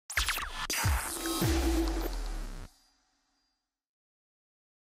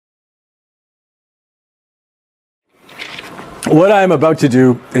what I'm about to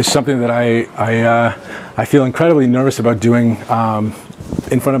do is something that I feel incredibly nervous about doing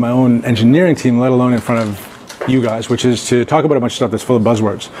in front of my own engineering team, let alone in front of you guys, which is to talk about a bunch of stuff that's full of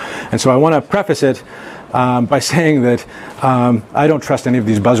buzzwords. And so I want to preface it by saying that I don't trust any of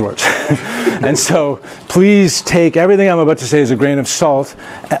these buzzwords. And so please take everything I'm about to say as a grain of salt,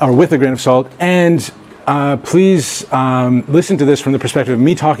 or with a grain of salt, and please listen to this from the perspective of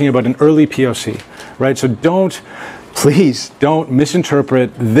me talking about an early POC, right? So please don't misinterpret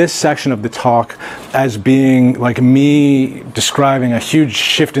this section of the talk as being like me describing a huge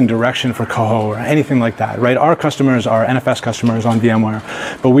shift in direction for Coho or anything like that, right? Our customers are NFS customers on VMware,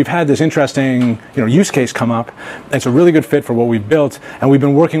 but we've had this interesting, use case come up. It's a really good fit for what we've built, and we've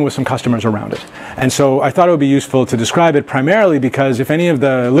been working with some customers around it. And so I thought it would be useful to describe it primarily because if any of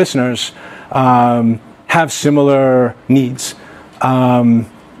the listeners have similar needs,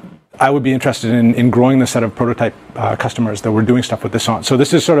 I would be interested in growing the set of prototype customers that we're doing stuff with this on. So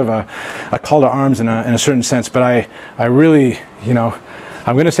this is sort of a call to arms in a certain sense, but I really,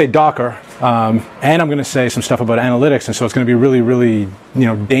 I'm going to say Docker, and I'm going to say some stuff about analytics, and so it's going to be really, really,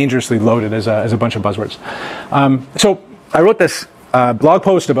 dangerously loaded as a bunch of buzzwords. So I wrote this blog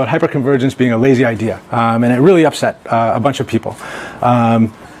post about hyperconvergence being a lazy idea, and it really upset a bunch of people.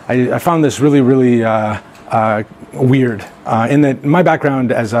 I found this really, really weird in that my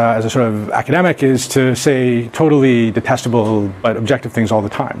background as a sort of academic is to say totally detestable but objective things all the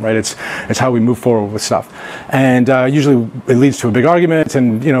time, right? It's how we move forward with stuff, and usually it leads to a big argument,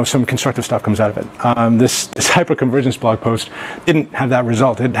 and some constructive stuff comes out of it. This hyperconvergence blog post didn't have that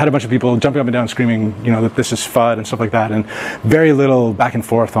result. It had a bunch of people jumping up and down screaming that this is FUD and stuff like that, and very little back and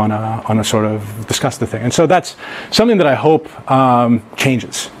forth on a sort of discuss the thing. And so that's something that I hope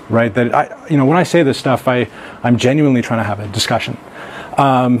changes, right? That when I say this stuff, I'm genuinely trying to have a discussion.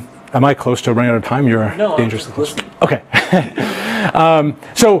 Am I close to running out of time? You're dangerously close. Okay.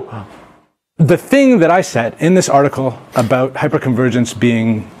 So the thing that I said in this article about hyperconvergence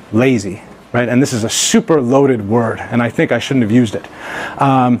being lazy, right? And this is a super loaded word, and I think I shouldn't have used it.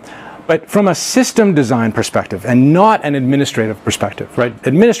 But from a system design perspective and not an administrative perspective, right?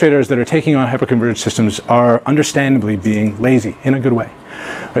 Administrators that are taking on hyperconverged systems are understandably being lazy in a good way.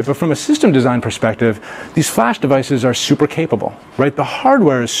 Right, but from a system design perspective, these flash devices are super capable, right? The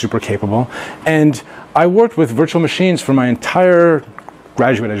hardware is super capable, and I worked with virtual machines for my entire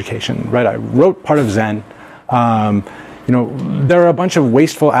graduate education, right? I wrote part of Zen. There are a bunch of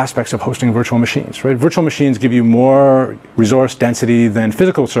wasteful aspects of hosting virtual machines, right? Virtual machines give you more resource density than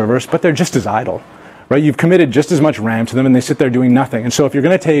physical servers, but they're just as idle. Right? You've committed just as much RAM to them, and they sit there doing nothing. And so if you're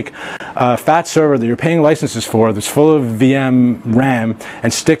going to take a fat server that you're paying licenses for that's full of VM RAM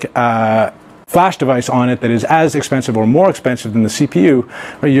and stick a flash device on it that is as expensive or more expensive than the CPU,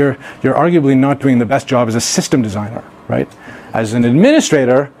 right, you're arguably not doing the best job as a system designer. Right? As an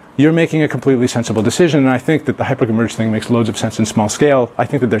administrator, you're making a completely sensible decision, and I think that the hyperconverged thing makes loads of sense in small scale. I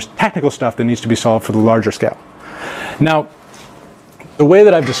think that there's technical stuff that needs to be solved for the larger scale. Now, the way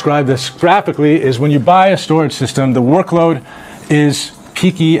that I've described this graphically is when you buy a storage system, the workload is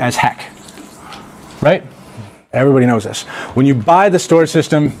peaky as heck, right? Everybody knows this. When you buy the storage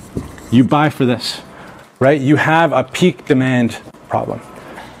system, you buy for this, right? You have a peak demand problem,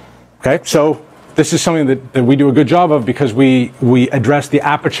 okay? So this is something that we do a good job of because we address the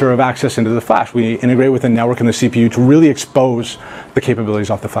aperture of access into the flash. We integrate with the network and the CPU to really expose the capabilities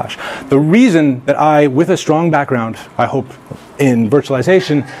off the flash. The reason that I, with a strong background, I hope, in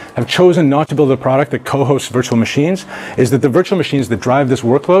virtualization, have chosen not to build a product that co-hosts virtual machines is that the virtual machines that drive this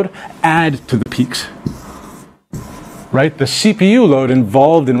workload add to the peaks. Right? The CPU load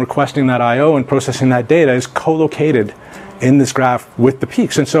involved in requesting that I/O and processing that data is co-located in this graph with the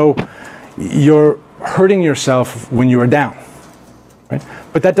peaks. And so you're hurting yourself when you are down. Right?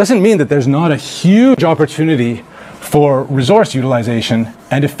 But that doesn't mean that there's not a huge opportunity for resource utilization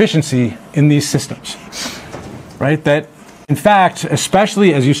and efficiency in these systems. Right? That, in fact,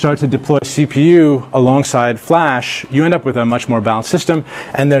 especially as you start to deploy CPU alongside flash, you end up with a much more balanced system,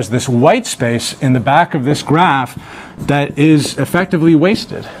 and there's this white space in the back of this graph that is effectively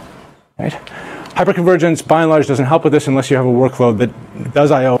wasted. Right? Hyperconvergence, by and large, doesn't help with this unless you have a workload that does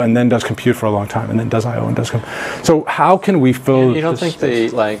I/O and then does compute for a long time, and then does I/O and does compute. So how can we fill? You don't think the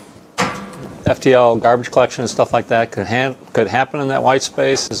FTL garbage collection and stuff like that could happen in that white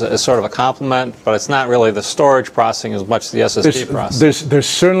space as sort of a complement, but it's not really the storage processing as much as the SSD processing. There's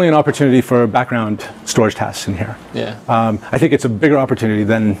certainly an opportunity for background storage tasks in here. Yeah. I think it's a bigger opportunity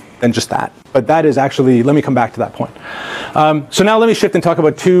than just that. But that is actually, let me come back to that point. So now let me shift and talk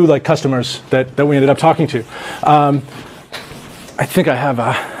about two customers that we ended up talking to. I think I have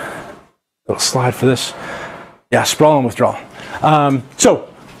a little slide for this. Yeah, sprawl and withdrawal.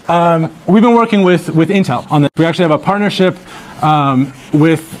 We've been working with Intel on this. We actually have a partnership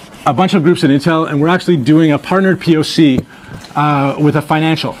with a bunch of groups at Intel, and we're actually doing a partnered POC with a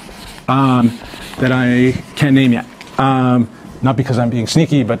financial that I can't name yet. Not because I'm being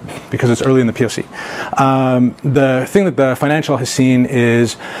sneaky, but because it's early in the POC. The thing that the financial has seen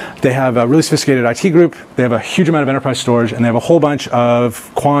is they have a really sophisticated IT group, they have a huge amount of enterprise storage, and they have a whole bunch of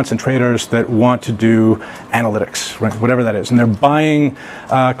quants and traders that want to do analytics, right? Whatever that is. And they're buying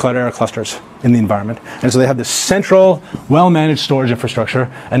Cloudera clusters in the environment. And so they have this central, well-managed storage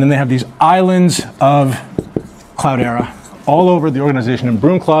infrastructure, and then they have these islands of Cloudera all over the organization in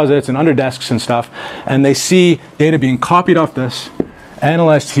broom closets and under desks and stuff, and they see data being copied off this,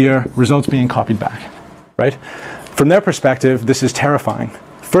 analyzed here, results being copied back, right? From their perspective, this is terrifying.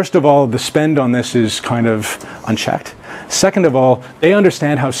 First of all, the spend on this is kind of unchecked. Second of all, they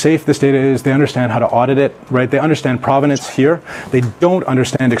understand how safe this data is, they understand how to audit it, right? They understand provenance here. They don't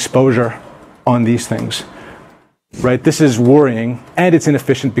understand exposure on these things, right? This is worrying, and it's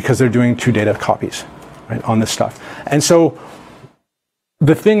inefficient because they're doing 2 data copies. Right, on this stuff. And so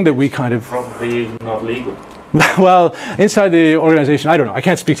the thing that we kind of... Probably not legal. Well, inside the organization, I don't know. I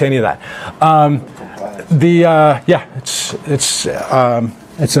can't speak to any of that. Yeah, it's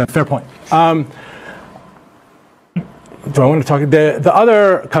a fair point. Do I want to talk? The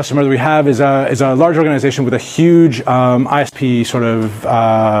other customer that we have is a large organization with a huge ISP sort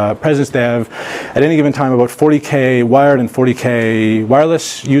of presence. They have, at any given time, about 40K wired and 40K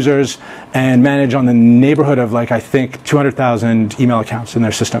wireless users, and manage on the neighborhood of, like, I think 200,000 email accounts in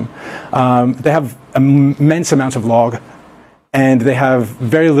their system. They have immense amounts of log, and they have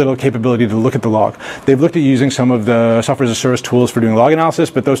very little capability to look at the log. They've looked at using some of the software as a service tools for doing log analysis,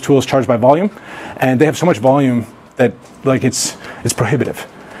 but those tools charge by volume, and they have so much volume that, like, it's prohibitive.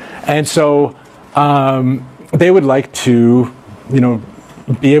 And so they would like to,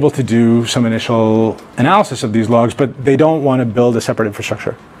 be able to do some initial analysis of these logs, but they don't want to build a separate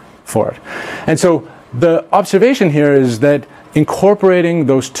infrastructure for it. And so the observation here is that incorporating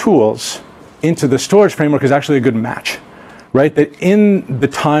those tools into the storage framework is actually a good match, right? That in the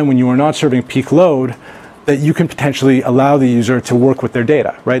time when you are not serving peak load, that you can potentially allow the user to work with their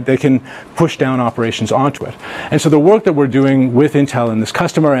data, right? They can push down operations onto it. And so the work that we're doing with Intel and this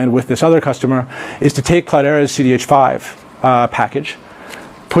customer and with this other customer is to take Cloudera's CDH5 package,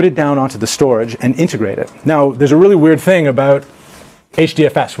 put it down onto the storage, and integrate it. Now, there's a really weird thing about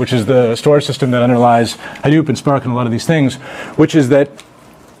HDFS, which is the storage system that underlies Hadoop and Spark and a lot of these things, which is that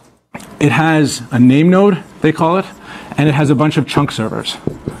it has a name node, they call it, and it has a bunch of chunk servers.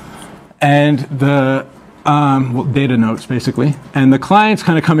 And the data nodes, basically. And the clients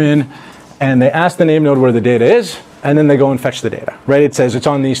kind of come in and they ask the name node where the data is, and then they go and fetch the data, right? It says it's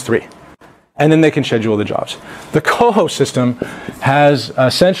on these 3. And then they can schedule the jobs. The co-host system has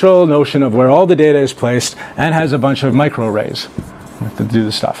a central notion of where all the data is placed and has a bunch of microarrays to do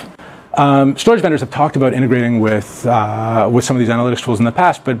the stuff. Storage vendors have talked about integrating with some of these analytics tools in the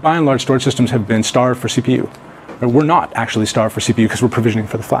past, but by and large, storage systems have been starved for CPU. We're not actually starved for CPU because we're provisioning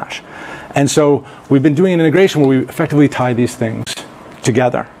for the flash. And so we've been doing an integration where we effectively tie these things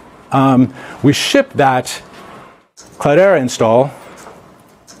together. We ship that Cloudera install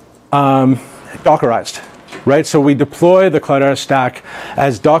Dockerized, right? So we deploy the Cloudera stack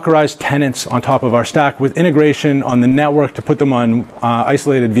as Dockerized tenants on top of our stack with integration on the network to put them on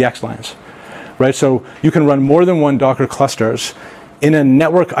isolated VXLANs, right? So you can run more than one Docker clusters in a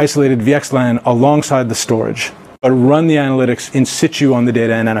network isolated VXLAN alongside the storage, but run the analytics in situ on the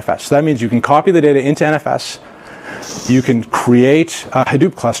data in NFS. So that means you can copy the data into NFS, you can create a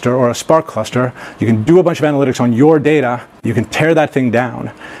Hadoop cluster or a Spark cluster, you can do a bunch of analytics on your data, you can tear that thing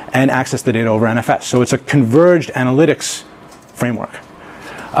down and access the data over NFS. So it's a converged analytics framework.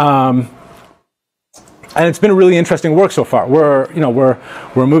 And it's been really interesting work so far. We're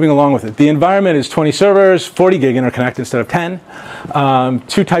moving along with it. The environment is 20 servers, 40 gig interconnect instead of 10.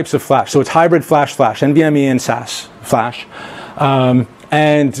 2 types of flash. So it's hybrid flash, NVMe and SAS flash. And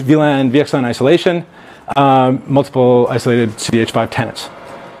VLAN, VXLAN isolation, multiple isolated CDH5 tenants.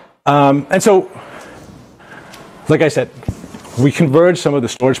 And so, like I said, we converged some of the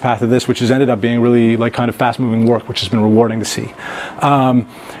storage path of this, which has ended up being really kind of fast-moving work, which has been rewarding to see.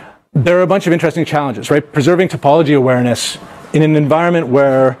 There are a bunch of interesting challenges, right? Preserving topology awareness in an environment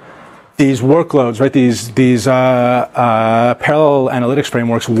where these workloads, right, these parallel analytics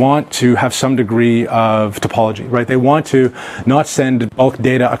frameworks want to have some degree of topology, right? They want to not send bulk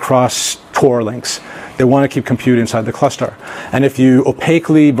data across Tor links. They want to keep compute inside the cluster. And if you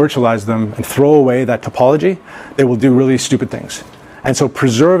opaquely virtualize them and throw away that topology, they will do really stupid things. And so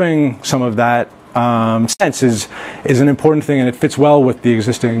preserving some of that sense is an important thing, and it fits well with the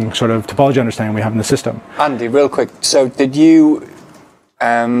existing sort of topology understanding we have in the system. Andy, real quick, so did you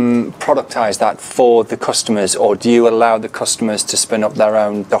productize that for the customers, or do you allow the customers to spin up their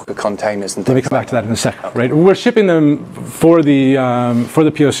own Docker containers and things? Let me come back to that in a second. Okay. Right, we're shipping them for the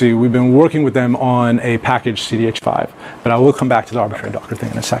POC. We've been working with them on a package CDH5, but I will come back to the arbitrary Docker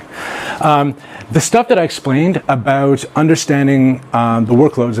thing in a sec. The stuff that I explained about understanding the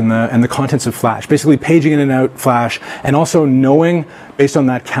workloads and the contents of Flash, basically paging in and out Flash, and also knowing based on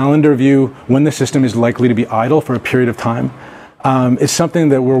that calendar view when the system is likely to be idle for a period of time. Is something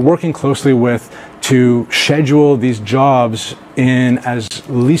that we're working closely with to schedule these jobs in as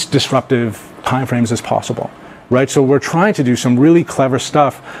least disruptive timeframes as possible, right? So we're trying to do some really clever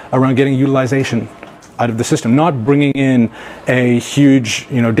stuff around getting utilization out of the system, not bringing in a huge,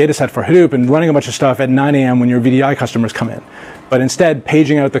 data set for Hadoop and running a bunch of stuff at 9 a.m. when your VDI customers come in, but instead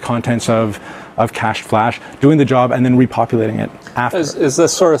paging out the contents of cached Flash, doing the job, and then repopulating it after. Is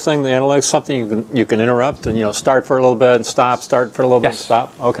this sort of thing, the analytics, something you can interrupt and start for a little bit and stop, start for a little bit and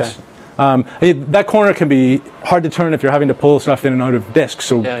stop? Okay. Yes. That corner can be hard to turn if you're having to pull stuff in and out of disk.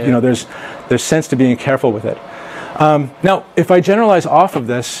 So there's sense to being careful with it. Now, if I generalize off of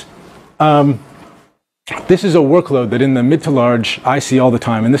this, this is a workload that in the mid to large I see all the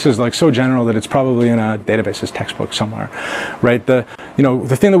time, and this is like so general that it's probably in a database's textbook somewhere, right? The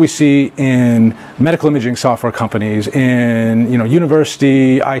thing that we see in medical imaging software companies, in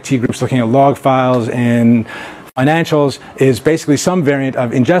university IT groups looking at log files, in financials, is basically some variant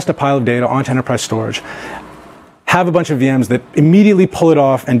of ingest a pile of data onto enterprise storage, have a bunch of VMs that immediately pull it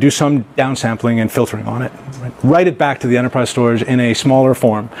off and do some downsampling and filtering on it, right? Write it back to the enterprise storage in a smaller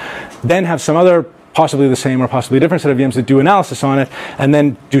form, then have some other possibly the same or possibly different set of VMs that do analysis on it, and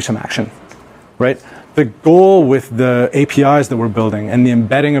then do some action, right? The goal with the APIs that we're building and the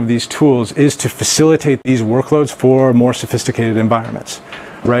embedding of these tools is to facilitate these workloads for more sophisticated environments,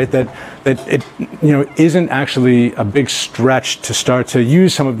 right? That it isn't actually a big stretch to start to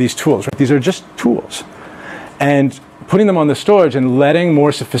use some of these tools, right? These are just tools. And putting them on the storage and letting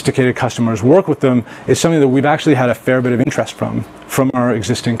more sophisticated customers work with them is something that we've actually had a fair bit of interest from our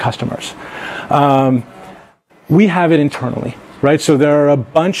existing customers. We have it internally, right? So there are a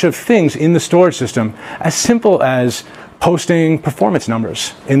bunch of things in the storage system, as simple as posting performance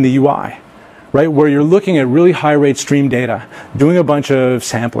numbers in the UI, right? Where you're looking at really high rate stream data, doing a bunch of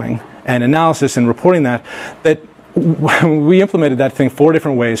sampling and analysis and reporting that we implemented that thing 4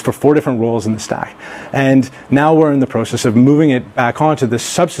 different ways for 4 different roles in the stack. And now we're in the process of moving it back onto this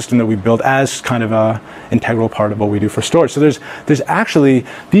subsystem that we built as kind of a integral part of what we do for storage. So there's actually,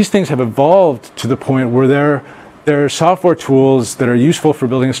 these things have evolved to the point where they're software tools that are useful for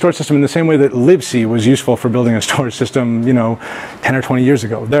building a storage system in the same way that libc was useful for building a storage system, 10 or 20 years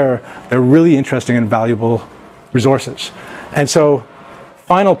ago. They're really interesting and valuable resources. And so,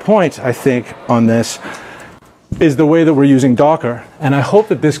 final point, I think, on this is the way that we're using Docker. And I hope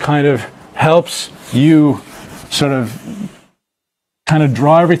that this kind of helps you sort of kind of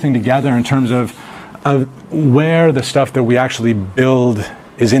draw everything together in terms of where the stuff that we actually build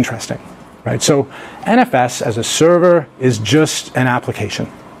is interesting, right? So NFS as a server is just an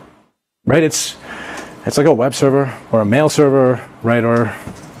application, right? It's like a web server or a mail server, right? Or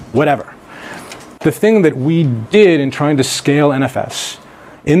whatever. The thing that we did in trying to scale NFS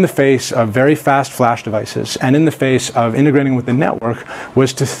in the face of very fast flash devices and in the face of integrating with the network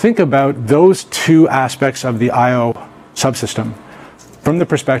was to think about those 2 aspects of the I/O subsystem from the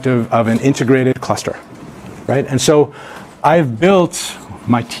perspective of an integrated cluster, right? And so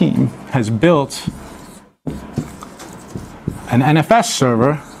my team has built an NFS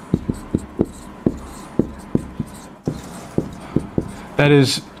server that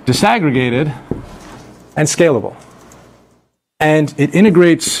is disaggregated and scalable. And it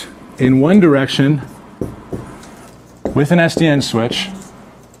integrates in one direction with an SDN switch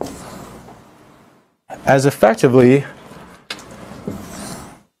as effectively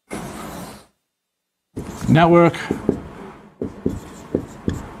network,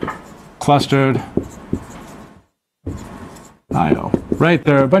 clustered, I/O. Right?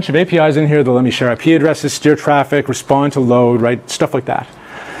 There are a bunch of APIs in here that let me share IP addresses, steer traffic, respond to load, right? Stuff like that.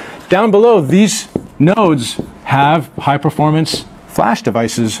 Down below, these nodes have high-performance flash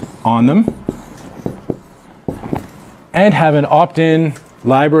devices on them and have an opt-in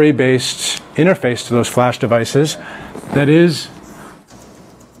library-based interface to those flash devices that is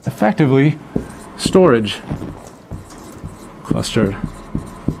effectively storage clustered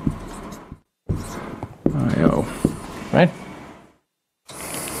I/O, right?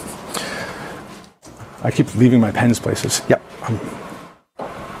 I keep leaving my pens places. Yep.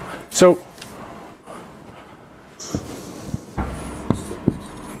 So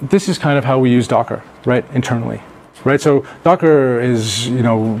this is kind of how we use Docker, right, internally. Right, so Docker is,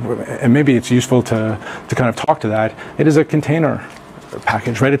 and maybe it's useful to kind of talk to that. It is a container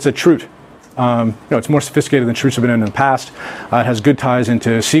package, right? It's a chroot. It's more sophisticated than chroots have been in the past. It has good ties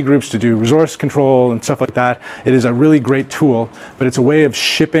into C groups to do resource control and stuff like that. It is a really great tool, but it's a way of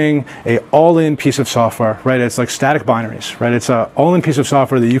shipping a all-in piece of software, right? It's like static binaries, right? It's a all-in piece of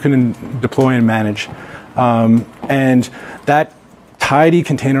software that you can deploy and manage, and that tidy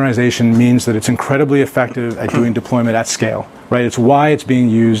containerization means that it's incredibly effective at doing deployment at scale, right? It's why it's being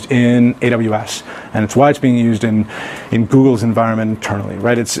used in AWS, and it's why it's being used in Google's environment internally,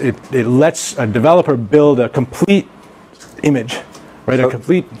 right? It lets a developer build a complete image, right? So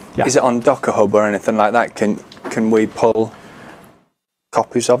is it on Docker Hub or anything like that? Can we pull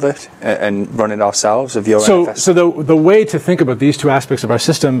copies of it and run it ourselves of your NFS? So the way to think about these two aspects of our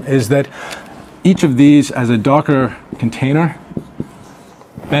system is that each of these as a Docker container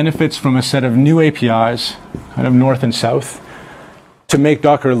benefits from a set of new APIs, kind of north and south, to make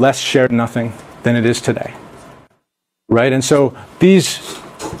Docker less shared nothing than it is today, right? And so these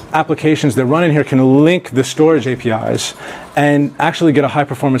applications that run in here can link the storage APIs and actually get a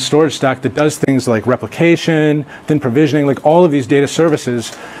high-performance storage stack that does things like replication, then provisioning, like all of these data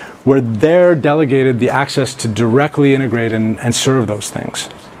services where they're delegated the access to directly integrate and serve those things,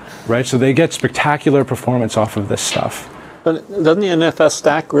 right? So they get spectacular performance off of this stuff. But doesn't the NFS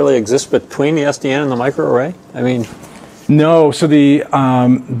stack really exist between the SDN and the microarray? I mean, no. So the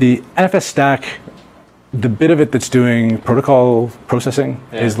NFS stack, the bit of it that's doing protocol processing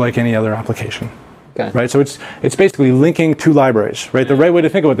is like any other application. Okay. Right. So it's basically linking two libraries. Right. The right way to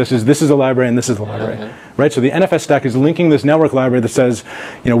think about this is a library and this is a library. Right. So the NFS stack is linking this network library that says,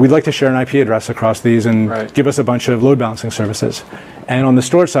 we'd like to share an IP address across these and give us a bunch of load balancing services. And on the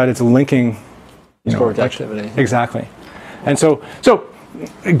storage side, it's linking storage activity. Exactly. And so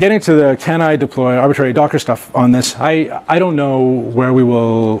getting to the can I deploy arbitrary Docker stuff on this, I don't know where we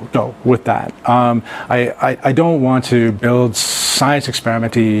will go with that. I don't want to build science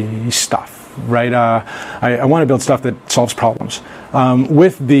experimenty stuff, right? I want to build stuff that solves problems.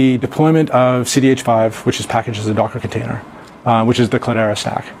 With the deployment of CDH5, which is packaged as a Docker container, which is the Cloudera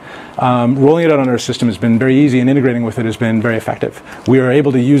stack. Rolling it out on our system has been very easy, and integrating with it has been very effective. We are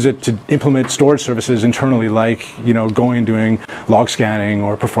able to use it to implement storage services internally, like going and doing log scanning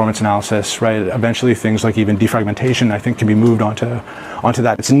or performance analysis. Right. Eventually, things like even defragmentation, I think, can be moved onto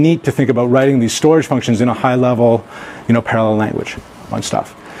that. It's neat to think about writing these storage functions in a high-level, parallel language on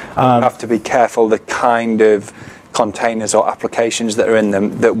stuff. You have to be careful the kind of containers or applications that are in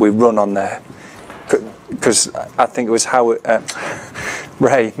them that we run on there. Because I think it was how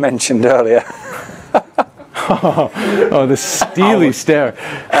Ray mentioned earlier. The steely stare.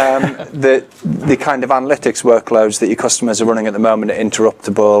 The kind of analytics workloads that your customers are running at the moment are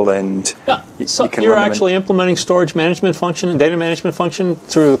interruptible, and so you're actually implementing storage management function and data management function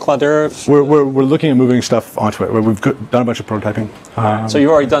through Cloudera. We're looking at moving stuff onto it. We've done a bunch of prototyping. So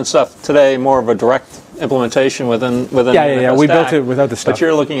you've already done stuff today, more of a direct implementation within yeah. We built it without the stuff. But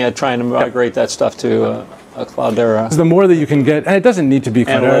you're looking at trying to migrate that stuff to a Cloudera. The more that you can get, and it doesn't need to be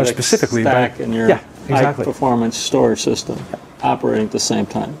Cloudera specifically, stack but in your high-performance storage system operating at the same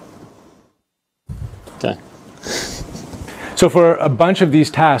time. Okay. So for a bunch of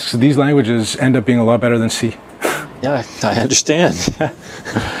these tasks, these languages end up being a lot better than C. Yeah, I understand.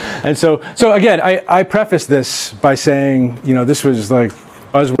 And so again, I preface this by saying, this was like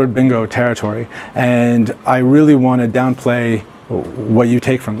buzzword bingo territory, and I really want to downplay what you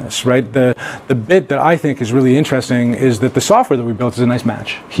take from this, right? The bit that I think is really interesting is that the software that we built is a nice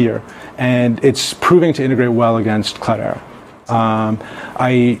match here, and it's proving to integrate well against Cloudera.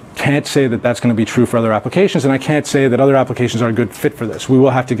 I can't say that that's going to be true for other applications, and I can't say that other applications are a good fit for this. We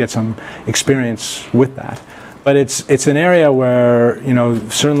will have to get some experience with that. But it's an area where,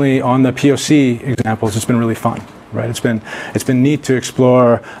 certainly on the POC examples, it's been really fun. Right, it's been neat to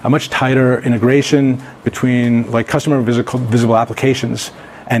explore a much tighter integration between like customer visible applications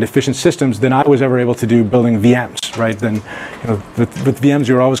and efficient systems than I was ever able to do building VMs. Right, then with VMs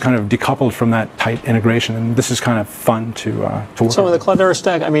you're always kind of decoupled from that tight integration, and this is kind of fun to work. So with the Cloudera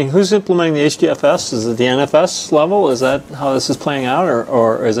stack, I mean, who's implementing the HDFS? Is it the NFS level? Is that how this is playing out,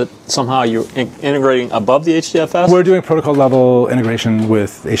 or is it somehow you're integrating above the HDFS? We're doing protocol level integration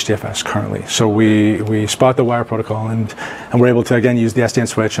with HDFS currently. So we spot the wire protocol, and we're able to again use the SDN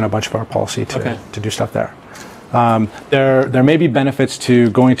switch and a bunch of our policy to do stuff there. There may be benefits to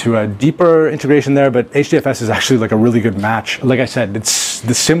going to a deeper integration there, but HDFS is actually like a really good match. Like I said, it's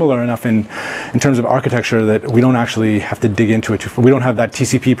similar enough in terms of architecture that we don't actually have to dig into it. We don't have that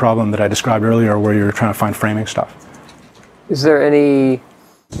TCP problem that I described earlier where you're trying to find framing stuff. Is there any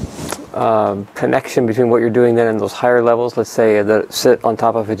connection between what you're doing then and those higher levels, let's say that sit on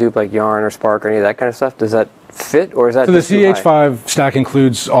top of Hadoop like Yarn or Spark or any of that kind of stuff, does that fit, or is that so the just too high? CH5 stack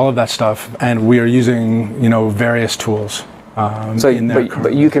includes all of that stuff, and we are using various tools.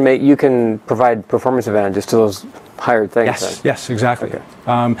 But you can provide performance advantages to those higher things. Yes, then. yes, exactly. Okay.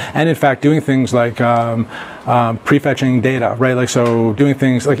 And in fact, doing things like prefetching data, right? Like, so doing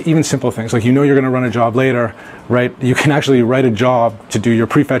things like even simple things, like you're going to run a job later, right? You can actually write a job to do your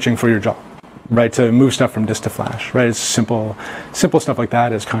prefetching for your job, right? To move stuff from disk to flash, right? It's simple stuff like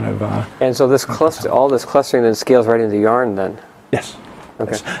that is kind of. And so this all this clustering then scales right into Yarn then. Yes.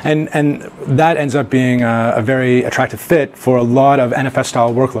 Okay. And that ends up being a very attractive fit for a lot of NFS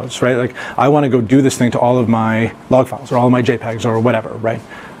style workloads, right? Like I want to go do this thing to all of my log files or all of my JPEGs or whatever, right?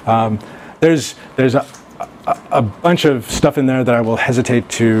 There's a bunch of stuff in there that I will hesitate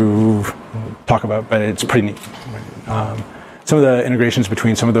to talk about, but it's pretty neat. Right? Some of the integrations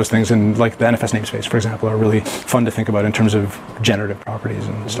between some of those things and like the NFS namespace, for example, are really fun to think about in terms of generative properties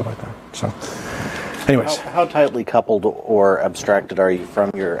and stuff like that. So. Anyways. How tightly coupled or abstracted are you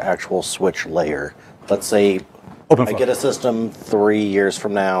from your actual switch layer? Let's say I get a system 3 years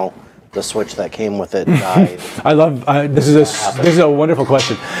from now, the switch that came with it died. I love this is a wonderful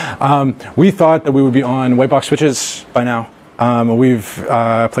question. We thought that we would be on white box switches by now. We've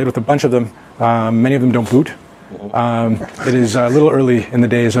played with a bunch of them. Many of them don't boot. It is a little early in the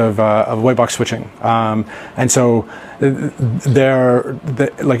days of white box switching, and so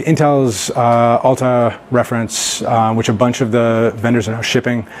like Intel's Alta reference, which a bunch of the vendors are now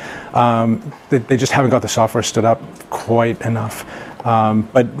shipping, they just haven't got the software stood up quite enough.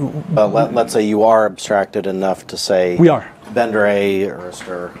 But let's say you are abstracted enough to say we are vendor A or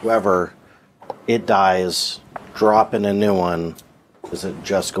whoever, it dies, drop in a new one. Is it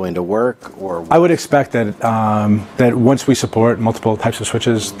just going to work, or I would expect that that once we support multiple types of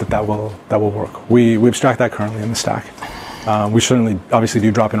switches, that will work. We abstract that currently in the stack. We certainly obviously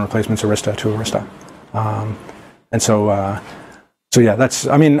do drop-in replacements Arista to Arista, and so yeah, that's.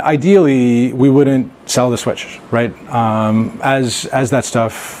 I mean, ideally we wouldn't sell the switch, right? As that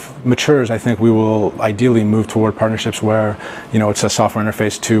stuff matures, I think we will ideally move toward partnerships where it's a software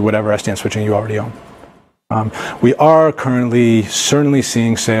interface to whatever SDN switching you already own. We are currently certainly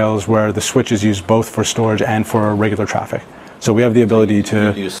seeing sales where the switch is used both for storage and for regular traffic. So we have the ability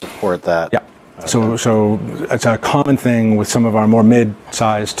to. You support that? Yeah. Okay. So it's a common thing with some of our more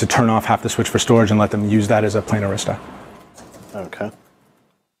mid-size to turn off half the switch for storage and let them use that as a plain Arista. Okay.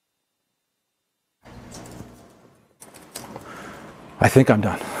 I think I'm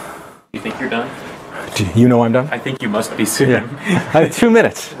done. You think you're done? Do you know I'm done? I think you must be soon. Yeah. 2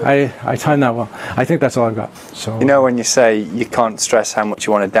 minutes. I timed that well. I think that's all I've got. So when you say you can't stress how much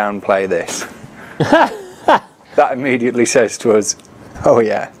you want to downplay this, that immediately says to us, oh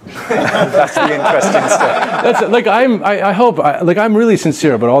yeah, that's the interesting stuff. That's like I hope I'm really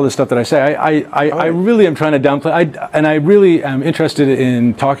sincere about all this stuff that I say. I really am trying to downplay. And I really am interested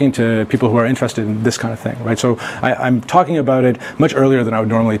in talking to people who are interested in this kind of thing, right? So I'm talking about it much earlier than I would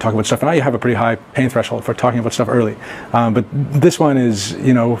normally talk about stuff. And I have a pretty high pain threshold for talking about stuff early. But this one is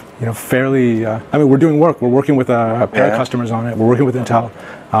fairly. I mean, we're doing work. We're working with a pair of customers on it. We're working with Intel,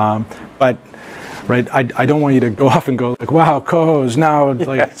 but. Right, I don't want you to go off and go like, wow, Coho's now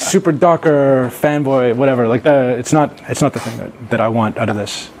like super Docker fanboy, whatever. Like it's not the thing that I want out of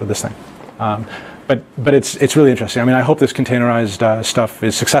this thing. But it's really interesting. I mean, I hope this containerized stuff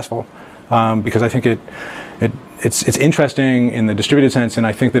is successful because I think it's interesting in the distributed sense, and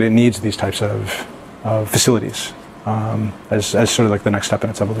I think that it needs these types of facilities as sort of like the next step in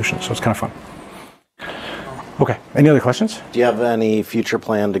its evolution. So it's kind of fun. Okay. Any other questions? Do you have any future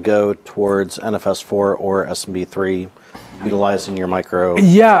plan to go towards NFS4 or SMB3, utilizing your micro?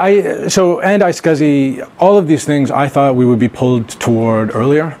 Yeah, and iSCSI, all of these things I thought we would be pulled toward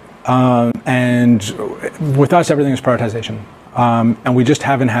earlier. And with us, everything is prioritization. And we just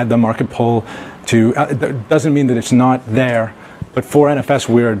haven't had the market pull to, that doesn't mean that it's not there. But for NFS,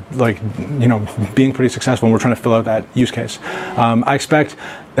 we're being pretty successful, and we're trying to fill out that use case. I expect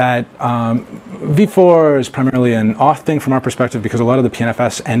that V4 is primarily an auth thing from our perspective because a lot of the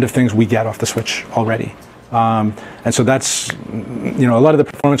PNFS end of things we get off the switch already. And so that's, a lot of the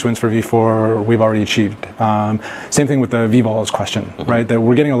performance wins for V4 we've already achieved. Same thing with the vVols question, right? That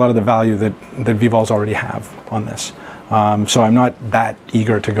we're getting a lot of the value that vVols already have on this. So I'm not that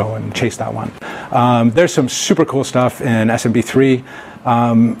eager to go and chase that one. There's some super cool stuff in SMB3.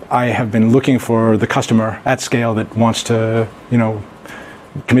 I have been looking for the customer at scale that wants to,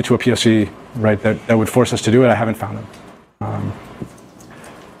 commit to a POC, right, that would force us to do it. I haven't found them.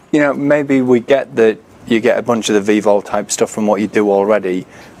 Maybe we get that you get a bunch of the vVol type stuff from what you do already.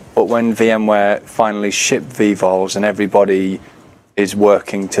 But when VMware finally ship vVols and everybody is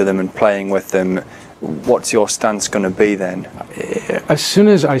working to them and playing with them, what's your stance going to be then? As soon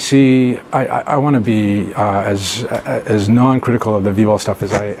as I see, I want to be as non-critical of the vVol stuff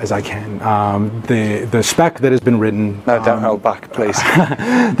as I can. The spec that has been written. No, don't hold back, please.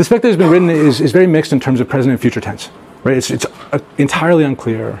 The spec that has been written is very mixed in terms of present and future tense. Right, it's entirely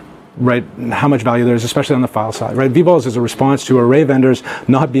unclear. Right, how much value there is, especially on the file side. Right, vVols is a response to array vendors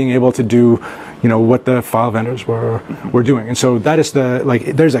not being able to do, what the file vendors were doing, and so that is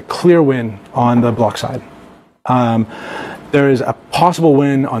there's a clear win on the block side. There is a possible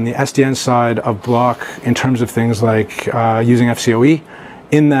win on the SDN side of block in terms of things like using FCOE.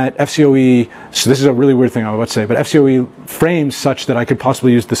 In that FCOE, so this is a really weird thing I would say, but FCOE frames such that I could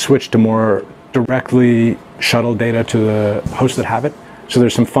possibly use the switch to more directly shuttle data to the hosts that have it. So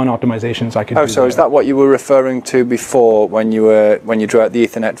there's some fun optimizations I could do. Oh, so is that what you were referring to before when you drew out the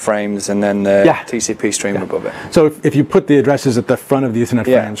Ethernet frames and then the TCP stream above it? So if you put the addresses at the front of the Ethernet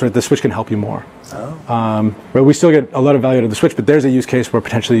frames, right, the switch can help you more. Oh. But we still get a lot of value out of the switch, but there's a use case where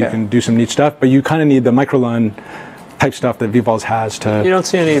potentially you can do some neat stuff, but you kind of need the microLUN type stuff that vVols has to. You don't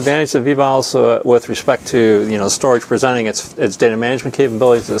see any advantage of vVols with respect to storage presenting its data management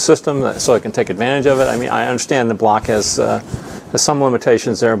capabilities to the system, so it can take advantage of it. I mean, I understand the block has some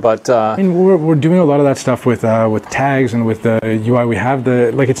limitations there, but I mean, we're doing a lot of that stuff with tags and with the UI. We have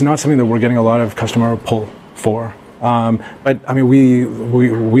it's not something that we're getting a lot of customer pull for. But I mean,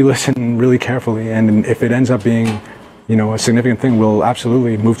 we listen really carefully, and if it ends up being a significant thing, we'll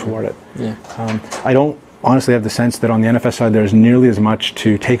absolutely move toward it. Yeah. I don't honestly have the sense that on the NFS side there's nearly as much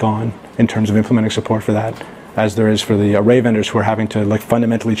to take on in terms of implementing support for that as there is for the array vendors who are having to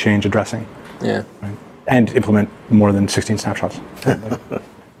fundamentally change addressing. Yeah. Right? And implement more than 16 snapshots.